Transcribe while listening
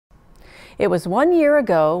It was 1 year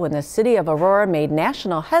ago when the city of Aurora made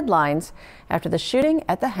national headlines after the shooting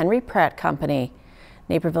at the Henry Pratt Company.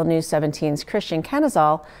 Naperville News 17's Christian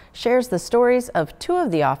Kenizal shares the stories of two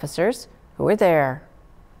of the officers who were there.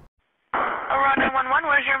 Aurora 911,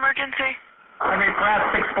 where's your emergency? Henry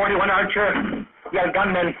Pratt, 641 Archer. You got a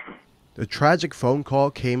gunman. The tragic phone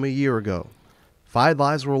call came a year ago. 5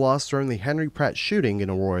 lives were lost during the Henry Pratt shooting in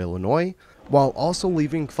Aurora, Illinois, while also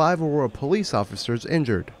leaving 5 Aurora police officers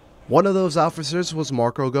injured. One of those officers was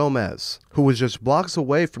Marco Gomez, who was just blocks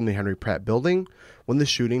away from the Henry Pratt building when the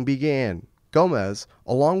shooting began. Gomez,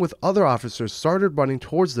 along with other officers, started running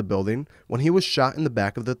towards the building when he was shot in the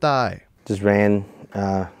back of the thigh. Just ran.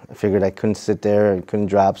 I figured I couldn't sit there, I couldn't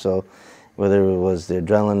drop, so whether it was the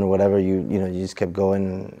adrenaline or whatever, you just kept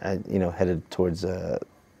going. And I headed towards the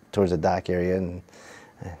dock area, and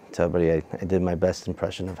tell everybody I did my best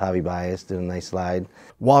impression of Javy Baez, did a nice slide.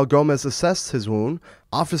 While Gomez assessed his wound,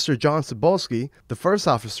 Officer John Cebulski, the first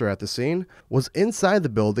officer at the scene, was inside the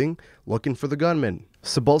building looking for the gunman.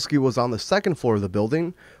 Cebulski was on the second floor of the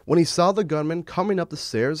building when he saw the gunman coming up the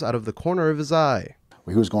stairs out of the corner of his eye.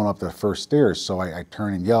 He was going up the first stairs, so I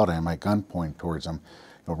turned and yelled at him, my gun pointed towards him,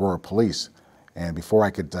 Aurora Police. And before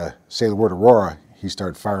I could say the word Aurora, he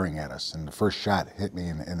started firing at us, and the first shot hit me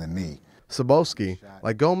in the knee. Cebulski,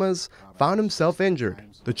 like Gomez, found himself injured.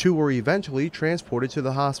 The two were eventually transported to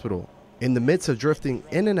the hospital. In the midst of drifting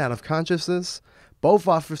in and out of consciousness, both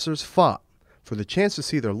officers fought for the chance to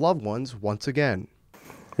see their loved ones once again.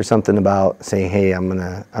 There's something about saying, "Hey, I'm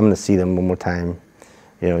gonna see them one more time."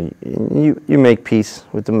 You make peace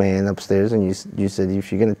with the man upstairs, and you said,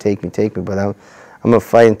 "If you're gonna take me, take me." But I'm gonna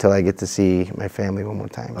fight until I get to see my family one more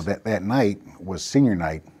time. That night was senior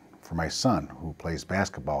night for my son, who plays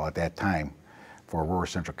basketball at that time for Aurora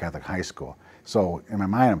Central Catholic High School. So in my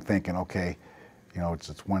mind, I'm thinking, okay,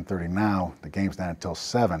 it's 1:30 now. The game's not until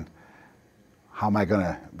 7. How am I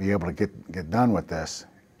gonna be able to get done with this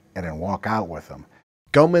and then walk out with them?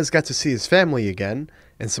 Gomez got to see his family again,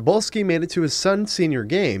 and Cebulski made it to his son's senior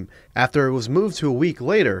game after it was moved to a week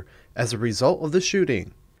later as a result of the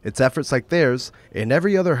shooting. It's efforts like theirs and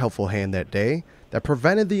every other helpful hand that day that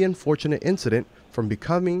prevented the unfortunate incident from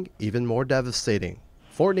becoming even more devastating.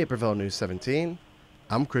 For Naperville News 17,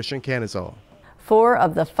 I'm Christian Kenizal. 4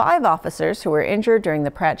 of the 5 officers who were injured during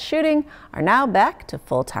the Pratt shooting are now back to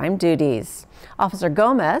full-time duties. Officer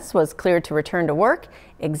Gomez was cleared to return to work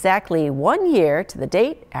exactly 1 year to the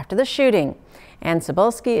date after the shooting, and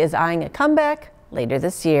Cebulski is eyeing a comeback later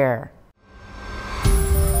this year.